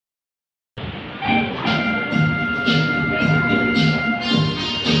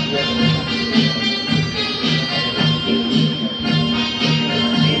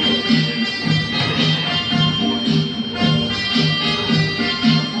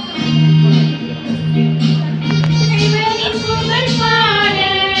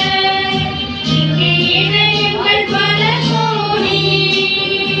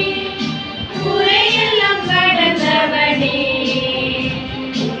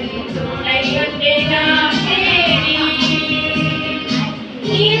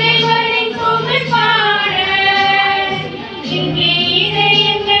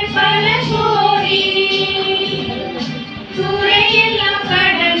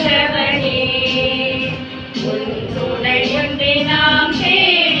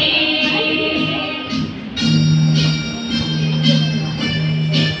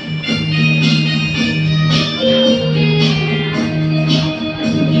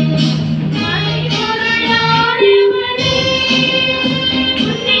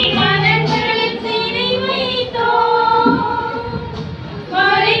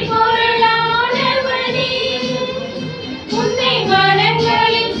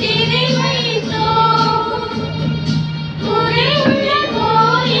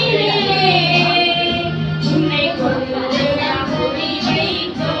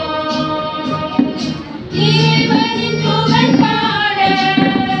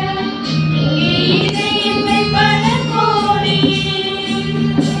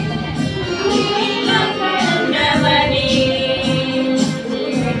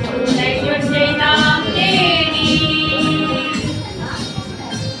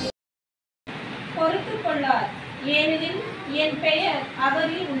கொள்ளார், ஏனெனில் என் பெயர்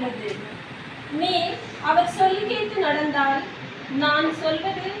அவரில் உள்ளது. நீ அவர் சொல் கேட்டு நடந்தால், நான்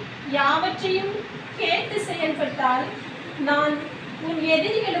சொல்வது யாவற்றையும் கேட்டு செயல்பட்டால், நான் உன்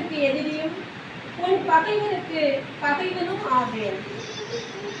எதிரிகளுக்கு எதிரியும் உன் பகைவனுக்கு பகைவனும் ஆவேன்.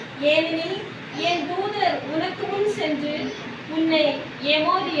 ஏனெனில் என் தூதர் உனக்கு முன் சென்று உன்னை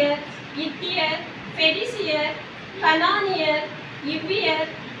எமோரியர், இத்தியர், பெரிசியர், கனானியர், இவ்வியர்,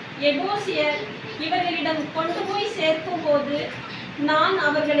 எபூசியர் இவர்களிடம் கொண்டு போய் சேர்க்கும் போது நான்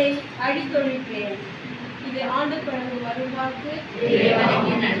அவர்களை அழித்தொழிப்பேன். இது ஆண்டு வழங்கும் அருள்வாக்கு.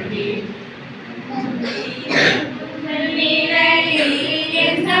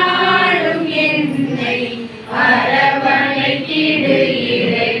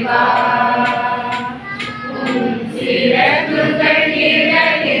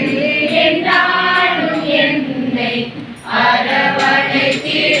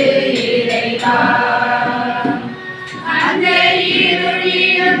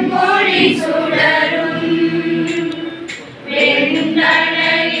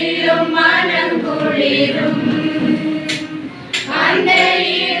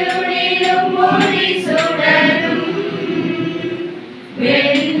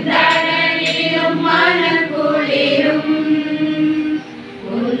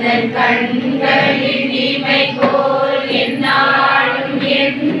 கண்களின் இமை போல் என்னாலும்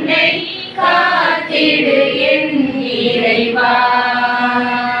என்னை காத்திடு என் இறைவா.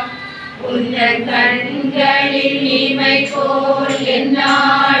 உந்தன் கண்களின் இமை போல்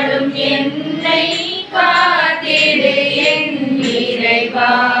என்னாலும் என்னை காத்திடு என்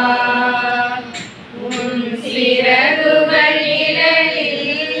இறைவா. உன் சிறகுகள்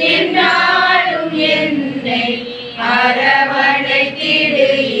நிழலில் என்னாலும் என்னை அரவணைத்திடு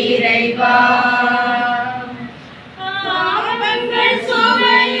இறைவா. பாவங்கள்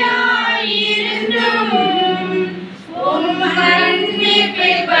சுவையாயிருந்தும் உம்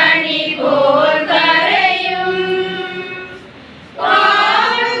மன்னிப்பில் பனி போல் கரையும்.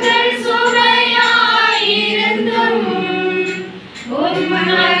 பாவங்கள் சுவையாயிருந்தும் உம்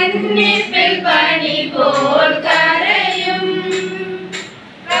மன்னிப்பில் பனி போல் கரையும்.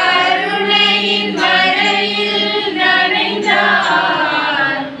 கருணையின் மழையில்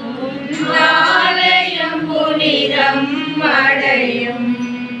நனைந்தால் உம் ஆலயம் புனிதம் அடையும்.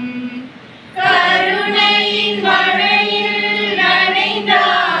 கருணையின் மழையில்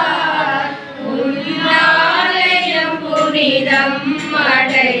நனைந்தால் உம் ஆலயம் புனிதம்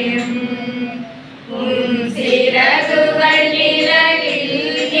அடையும். உம் சிறகுகள்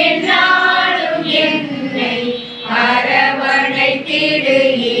நிழலில் என்னாலும் என்னை அரவணைத்திடு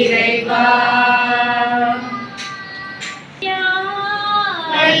இறைவா.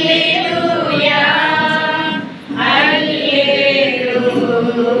 அல்லேலூயா,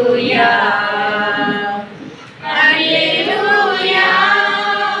 அல்லேலூயா, அல்லேலூயா,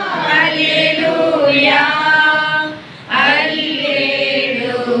 அல்லேலூயா,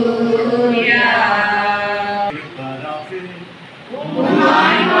 அல்லேலூயா.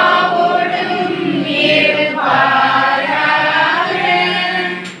 ஆன்மாவோடும் இருப்பாராக.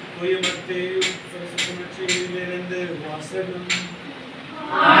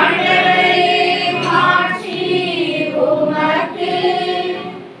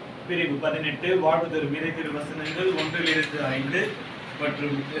 பிரிவு 18 வாழ்வுதரு விதை திருவசனங்கள் 1-5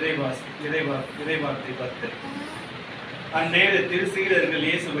 மற்றும் இறைவார்த்தை 10. அந்நேரத்தில் சீடர்கள்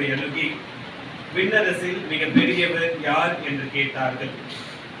இயேசுவை அணுகி, விண்ணரசில் மிக பெரியவர் யார் என்று கேட்டார்கள்.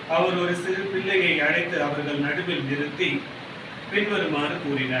 அவர் ஒரு சிறு பிள்ளையை அழைத்து அவர்கள் நடுவில் நிறுத்தி பின்வருமாறு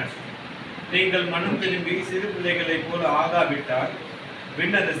கூறினார்: நீங்கள் மனம் திரும்பி சிறு பிள்ளைகளைப் போல ஆகாவிட்டால்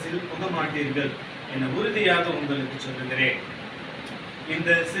விண்ணரசில் புக மாட்டீர்கள் என உறுதியாக உங்களுக்கு சொல்லுகிறேன். இந்த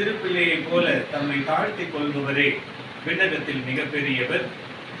சிறு பிள்ளையைப் போல தம்மை தாழ்த்திக் கொள்பவரே விண்ணகத்தில் மிக பெரியவர்.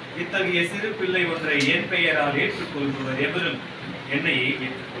 இத்தகைய சிறு பிள்ளை ஒன்றை என் பெயரால் ஏற்றுக்கொள்பவர் எவரும் என்னையே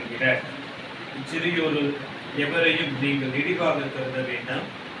ஏற்றுக்கொள்கிறார். இச்சிறியோரு எவரையும் நீங்கள் இழிவாக கருத வேண்டாம்,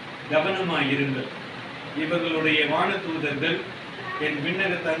 கவனமாயிருங்கள். இவர்களுடைய வான தூதர்கள் என்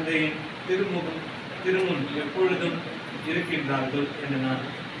விண்ணக தந்தையின் திருமுன் எப்பொழுதும் இருக்கின்றார்கள் என்று நான்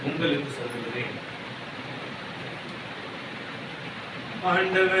உங்களுக்கு சொல்லுகிறேன்.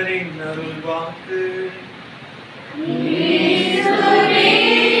 ஆண்டவரின் அருள் வாக்கு.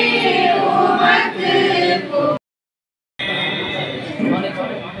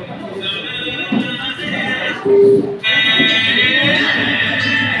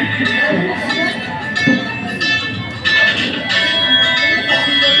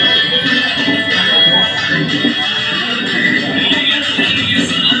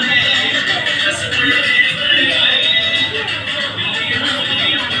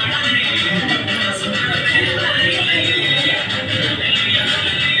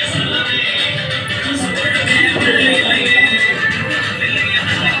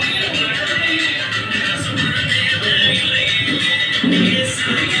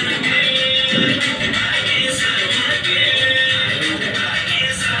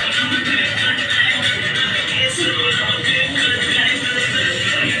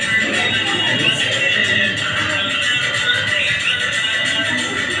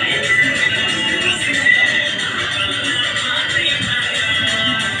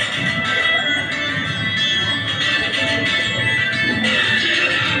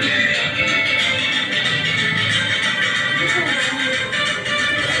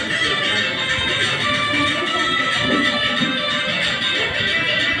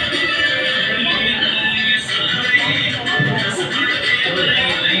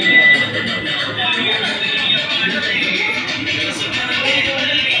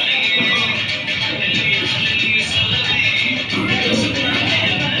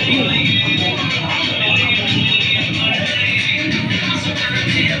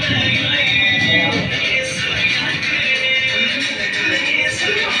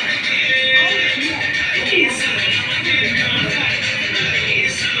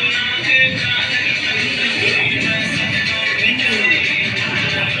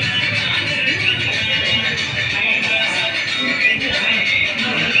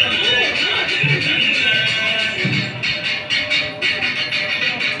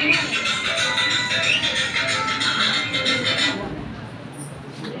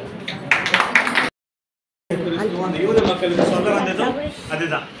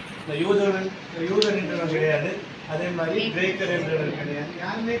 அதுதான் இந்த யூதர் என்றவர் கிடையாது, அதே மாதிரி கிரேக்கர் என்றவர் கிடையாது,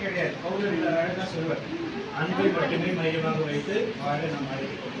 யாருமே கிடையாது. பவுல் அழகா சொல்வார், அன்பை மட்டுமே மையமாக வைத்து வாழ நாம்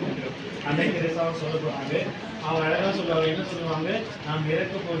அழைக்கப்படுகிறோம். அன்னை தெரேசாவும் சொல்ல போறாங்க, அவங்க அழகா சொல்லுவாங்க, என்ன சொல்லுவாங்க, நாம்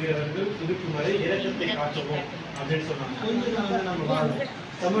இறக்க போகிறவர்கள் இருக்கும் வரை இரக்கத்தை காட்டுவோம் அப்படின்னு சொல்லுவாங்க. கொஞ்சம் நம்ம வாழணும்.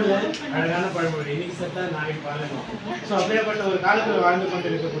 தமிழ்ல அழகான பழமொழி, இன்னைக்கு செத்தா நாளைக்கு வாழணும். ஸோ அப்படியேப்பட்ட ஒரு காலத்தில் வாழ்ந்து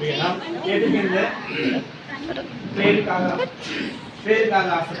கொண்டிருக்கக்கூடிய நாம் எதுக்கு இந்த பேருக்காக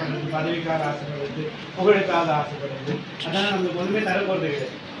ஆசைப்படுறது, பதவிக்காக ஆசைப்படுறது, புகழுக்காக ஆசைப்படுறது, அதனால நம்மளுக்கு ஒன்றுமே தரப்போறது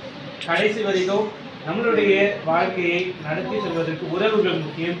கிடையாது. கடைசி வரைக்கும் நம்மளுடைய வாழ்க்கையை நடத்தி செல்வதற்கு உறவுகள்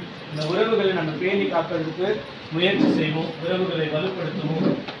முக்கியம். இந்த உறவுகளை நம்ம பேணி காப்பதற்கு முயற்சி செய்வோம், உறவுகளை வலுப்படுத்துவோம்.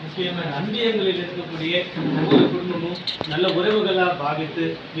 முக்கியமாக அன்பியங்களில் இருக்கக்கூடிய ஒவ்வொரு குடும்பமும் நல்ல உறவுகளாக பாவித்து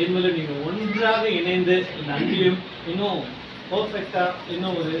மேன்மேலும் நீங்கள் ஒன்றாக இணைந்து இந்த அன்பியம் இன்னும் பர்ஃபெக்டாக,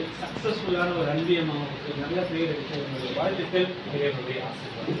 இன்னும் ஒரு சக்ஸஸ்ஃபுல்லான ஒரு அன்பியமாக ஒரு நல்ல பெயர் எடுத்து வாழ்த்துக்கள், இறைவனுடைய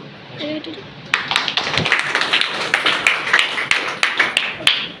ஆசீர்வாதம்.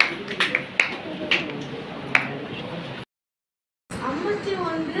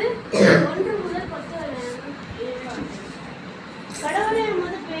 கடவுளை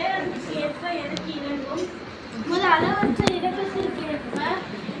உமது பேரன்புக்கு ஏற்ப எனக்கு இணங்கும், உமது அளவற்ற இரக்கத்திற்கு ஏற்ப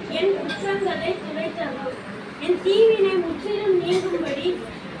என் குற்றங்களை துடைத்தரும், என் தீவினை முற்றிலும் நீங்கும்படி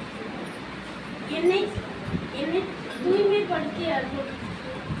என்னை தூய்மைப்படுத்தி அருளும்.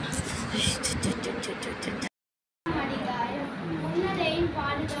 உன்னதையின்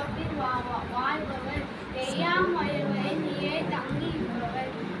பாதுகாப்பில் வாழ்பவர், பெய்யாமயர்வரை நீயே தங்கி இருப்பவர்.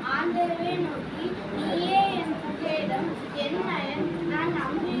 ஆண்டவரை நோக்கி, நீயே என் புகலிடம், என் நயன், நான்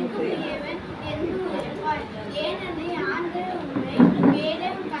நம்பிக்கையவன் என்று உரைப்பாய். ஏனெனில் ஆண்டவர் உன்னை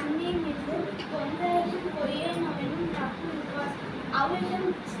வேடம் கண்ணீர் மீது கொண்டதும் பொய்யனவனும் தப்புவிப்பார். அவரிடம்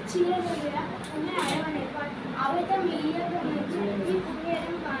சிலவிட உன்னை அரவணைப்பார். அவரிடம் இயக்கமற்று நீ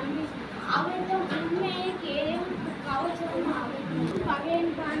புகலிடம் காண்பி. அவரிடம் உண்மையை கேளும் கவசமும் அவரிடம்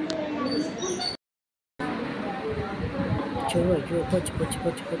பகையன் காண்பவன் நம்மளுக்கும்.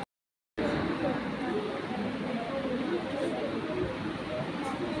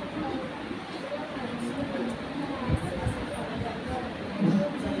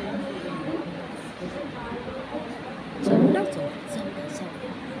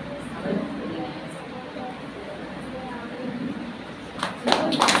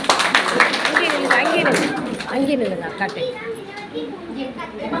 அங்கே நில்லுங்க காட்டு.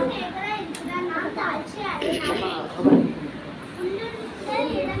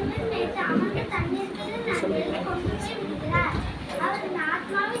 அவர்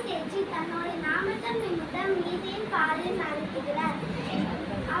ஆத்மாவை தேற்றி தன்னுடைய நாமத்தை நிமித்தம் நீதியின் பாதையில் நடத்துகிறார்.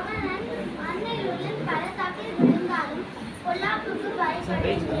 அவன் அன்னையுடன் பள்ளத்தாக்கில் விழுந்தாலும் பொல்லாப்புக்கு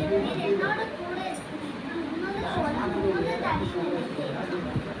பயப்படுகிறேன். என்னோட கூட உன்னத தடி நினைத்தேன்.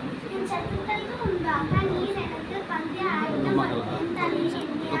 என் சத்துக்களுக்கு முன்பாக நீர் எனக்கு பந்திய ஆயுதம் என் தலையை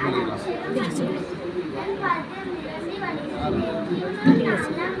என் பாத்திரம் நிரம்பி வழிகிறது.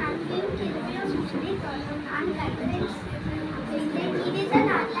 நன்றியும் கிருபையும் சுற்றி கொள்ளும். நான் கட்டளை கிடைத்த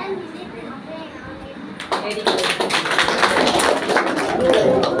நாளில் நினைத்திருக்கிறேன்.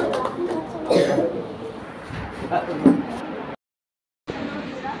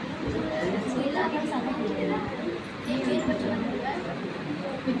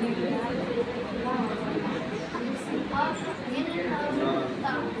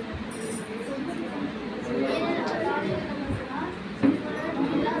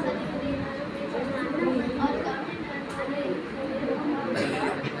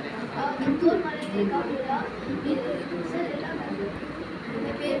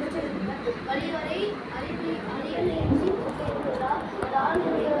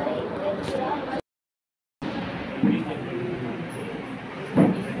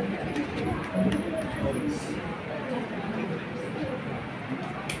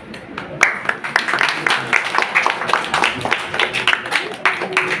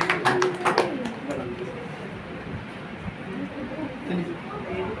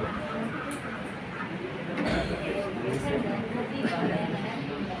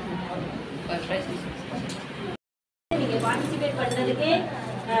 நீங்க பார்ட்டிசிபேட் பண்ணதுக்கு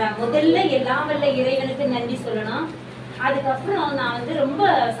முதல்ல எல்லாம் வல்ல இறைவனுக்கு நன்றி சொல்லணும். அதுக்கப்புறம் நான் வந்து ரொம்ப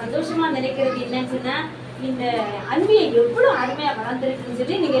சந்தோஷமா நினைக்கிறது என்னன்னு சொன்னா, இந்த அன்பியை எவ்வளவு அருமையா வளர்ந்துருக்குன்னு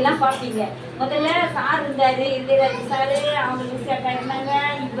சொல்லி நீங்க எல்லாம் பார்ப்பீங்க. முதல்ல சார் இருந்தாரு, இளையராஜா சாரு, அவங்க மிஸ்ஸாக்கா இருந்தாங்க.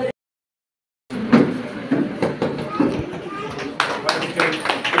 இவர்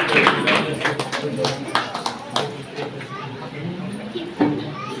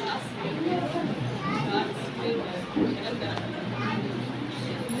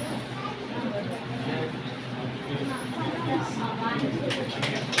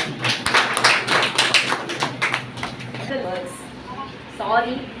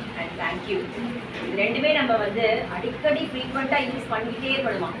சாரி அண்ட் தேங்க்யூ. இது ரெண்டுமே நம்ம வந்து அடிக்கடி ஃப்ரீக்வெண்ட்டாக யூஸ் பண்ணிக்கிட்டே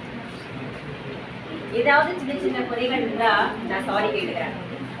பண்ணுவோம். ஏதாவது சின்ன சின்ன குறைகள் இருந்தால் நான் சாரி கேட்டுக்கிறேன்.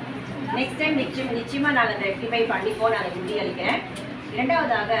 நெக்ஸ்ட் டைம் நிச்சயமாக நாங்கள் அதை ரெக்டிஃபை பண்ணிப்போம், நான் அதை உறுதியளிக்கிறேன்.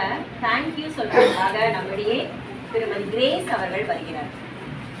 இரண்டாவதாக தேங்க்யூ சொல்வதற்காக நம்முடைய திருமதி கிரேஸ் அவர்கள் வருகிறார்.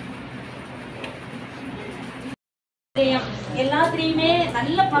 எல்லாத்துலேயுமே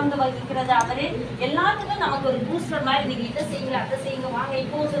நல்ல பங்கு வகிக்கிறது அவரு. எல்லாத்துக்கும் நமக்கு ஒரு பூஸ்டர் மாதிரி நீங்க இதை செய்யுங்க அதை செய்யுங்க வாங்க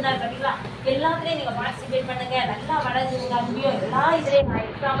இப்போ சொன்னார் பார்த்தீங்களா, எல்லாத்துலேயும் நீங்க பார்ட்டிசிபேட் பண்ணுங்க, நல்லா வளர்ந்து உங்க அருமையோ எல்லா இதுலேயும் நான்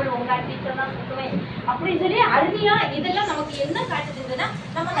எக்ஸாம்பிள் உங்க டீச்சர் தான் சொல்லுவேன் அப்படின்னு சொல்லி அருமையா இதெல்லாம் நமக்கு என்ன காட்டுதுன்னா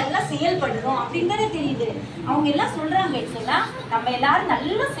நம்ம நல்லா செயல்படுறோம் அப்படின்னு தானே தெரியுது. அவங்க எல்லாம் சொல்றாங்க சொன்னா நம்ம எல்லாரும்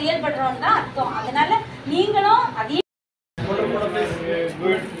நல்லா செயல்படுறோம்னு தான் அர்த்தம். அதனால நீங்களும் அதே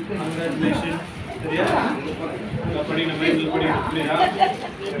சரியா? படி நம்ம இதில் படி இல்லையா?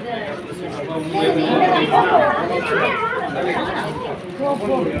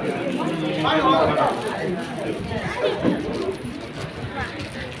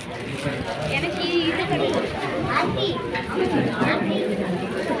 எனக்கு இது கிடைக்கும் ஆண்டி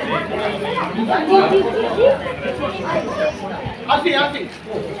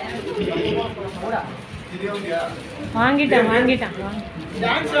வாங்கிட்டான்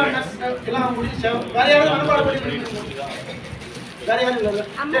டான்ஸ் எல்லாம் முடிச்சு வேற யாராவது மனப்பாடம் பண்ணி வேற யாரும்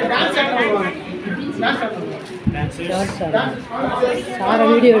சார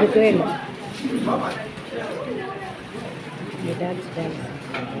வீடியோ எடுக்கவே இல்லை.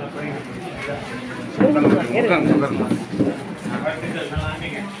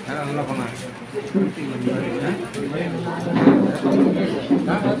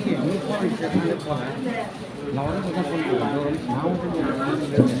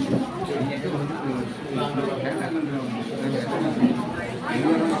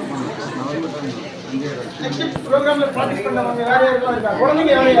 நெக்ஸ்ட் ப்ரோகிராம்ல பிராக்டிஸ் பண்ணவங்க வேற யாரும் இருக்கா?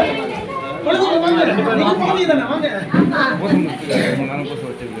 குழந்தைங்க யாரும் இல்ல. குழந்தைங்க வாங்க. நீங்க குழந்தைங்க தானே வாங்க.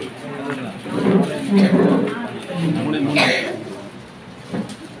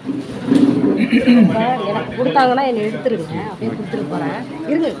 எனக்கு கொடுத்தாங்கன்னா என்னை எடுத்துருங்க, அப்படியே கொடுத்துட்டு போகிறேன்.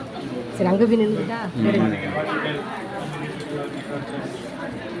 இருங்க சரி, அங்கே போய் நின்றுட்டா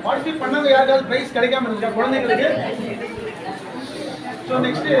பார்ட்டிசிபேட் பண்ணவங்க யாருக்காவது பிரைஸ் கிடைக்காம இருக்கா குழந்தைங்களுக்கு? ஸோ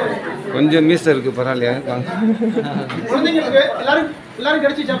நெக்ஸ்ட் கொஞ்சம் மிஸ் இருக்கு, பரவாயில்லையா? குழந்தைங்களுக்கு எல்லாரும்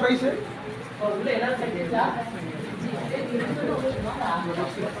கிடைச்சிச்சா பிரைஸ்?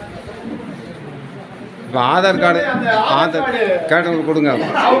 இப்போ ஆதார் கார்டு கேட்டவங்களுக்கு கொடுங்க.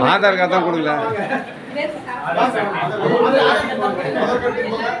 ஆதார் கார்டு தான் கொடுக்கல.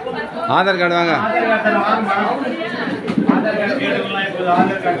 ஆதார் கார்டு வாங்க.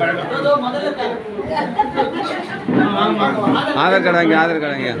 ஆதார் கார்டு வாங்க, ஆதார்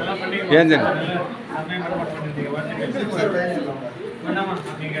கார்டு வாங்க. Angel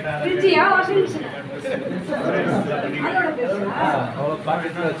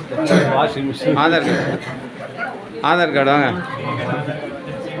Aadhaar card, Aadhaar card வாங்க.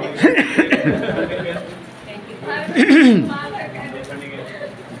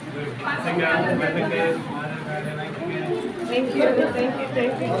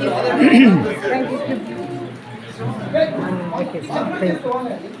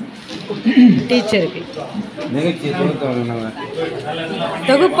 டீச்சருக்கு நிகழ்ச்சி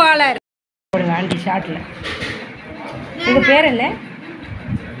தொகுப்பாளர் ஒரு ஆண்டி ஷார்ட்ல. உங்கள் பேர் என்ன?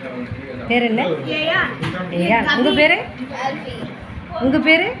 பேர் என்ன? ஏயா. உங்கள் பேர்? உங்கள்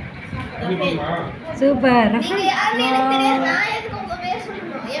பேர்? சூப்பர்.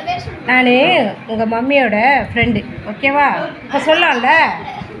 நான் உங்கள் மம்மியோட ஃப்ரெண்டு, ஓகேவா? இப்போ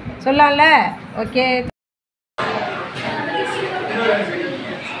சொல்லலாம்ல? Okay.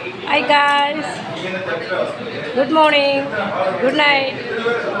 Hi guys, good morning, good night.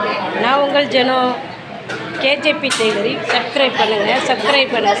 நான் உங்கள் ஜனோ. கேஜேபி டெய்லரி. சப்ஸ்கிரைப் பண்ணுங்கள்.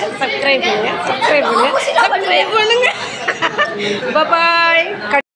 பாய்.